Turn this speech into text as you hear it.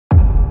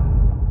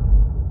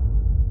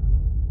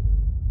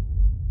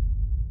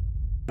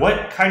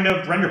What kind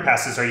of render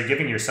passes are you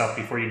giving yourself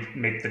before you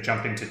make the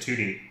jump into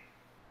 2D?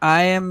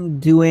 I am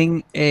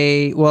doing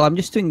I'm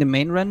just doing the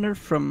main render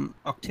from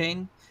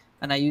Octane,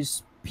 and I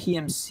use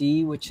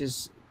PMC, which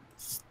is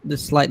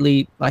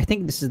I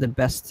think this is the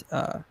best,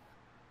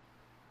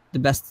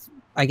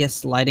 I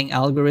guess, lighting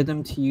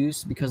algorithm to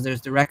use, because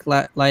there's direct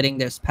lighting,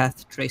 there's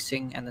path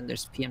tracing, and then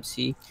there's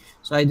PMC.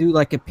 So I do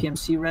like a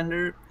PMC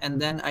render, and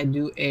then I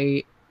do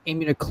a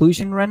ambient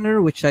occlusion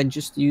render, which I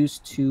just use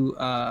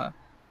to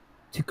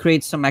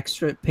create some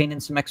extra paint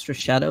and some extra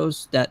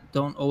shadows that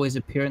don't always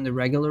appear in the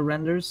regular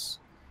renders.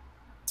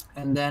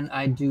 And then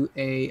I do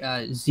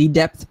a Z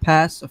depth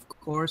pass, of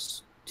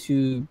course,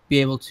 to be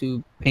able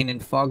to paint in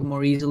fog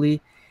more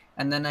easily.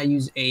 And then I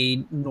use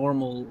a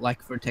normal,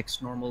 like vertex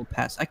normal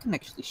pass. I can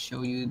actually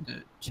show you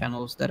the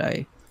channels that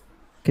I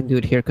can do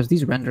it here, because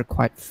these render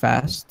quite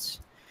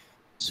fast.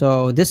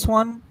 So this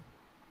one,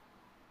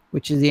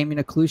 which is the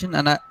ambient occlusion,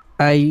 and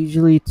I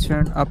usually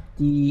turn up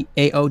the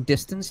AO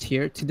distance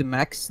here to the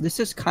max. This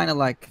is kind of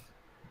like,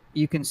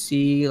 you can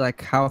see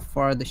like how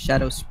far the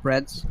shadow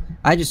spreads.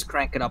 I just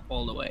crank it up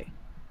all the way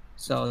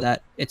so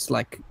that it's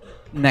like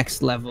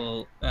next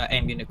level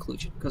ambient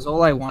occlusion, because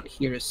all I want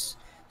here is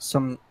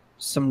some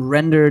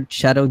rendered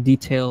shadow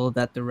detail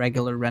that the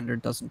regular render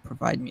doesn't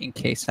provide me, in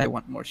case I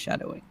want more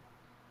shadowing.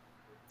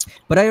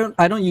 But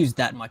I don't use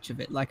that much of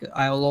it. Like,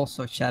 I'll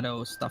also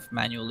shadow stuff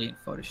manually in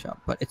Photoshop,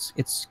 but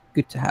it's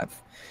good to have.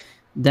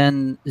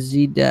 Then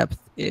Z depth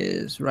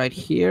is right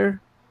here.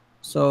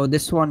 So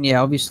this one,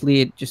 yeah, obviously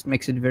it just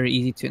makes it very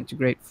easy to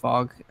integrate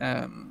fog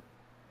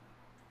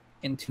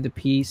into the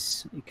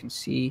piece. You can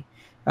see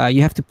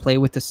you have to play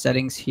with the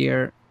settings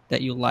here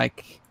that you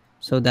like,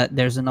 so that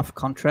there's enough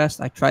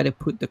contrast. I try to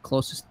put the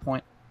closest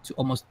point to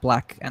almost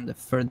black and the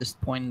furthest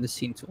point in the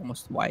scene to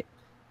almost white,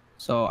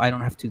 so I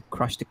don't have to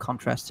crush the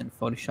contrast in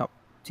Photoshop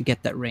to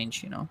get that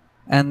range, you know.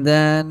 And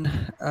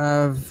then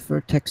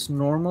vertex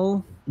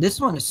normal.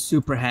 This one is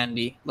super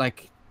handy.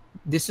 Like,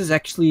 this is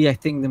actually, I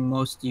think, the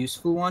most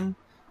useful one,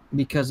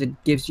 because it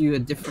gives you a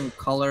different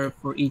color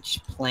for each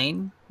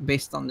plane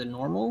based on the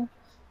normal.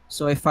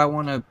 So if I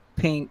want to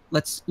paint,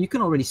 you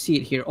can already see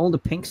it here. All the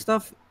pink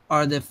stuff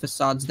are the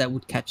facades that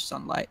would catch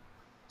sunlight.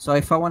 So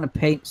if I want to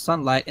paint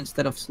sunlight,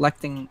 instead of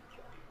selecting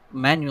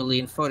manually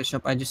in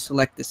Photoshop, I just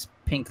select this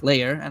pink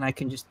layer, and I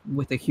can just,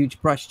 with a huge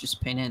brush,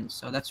 just paint in.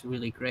 So that's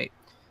really great.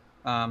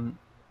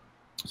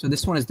 So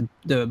this one is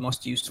the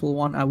most useful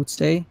one, I would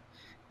say.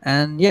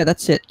 And yeah,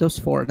 that's it. Those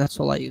four, that's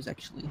all I use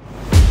actually.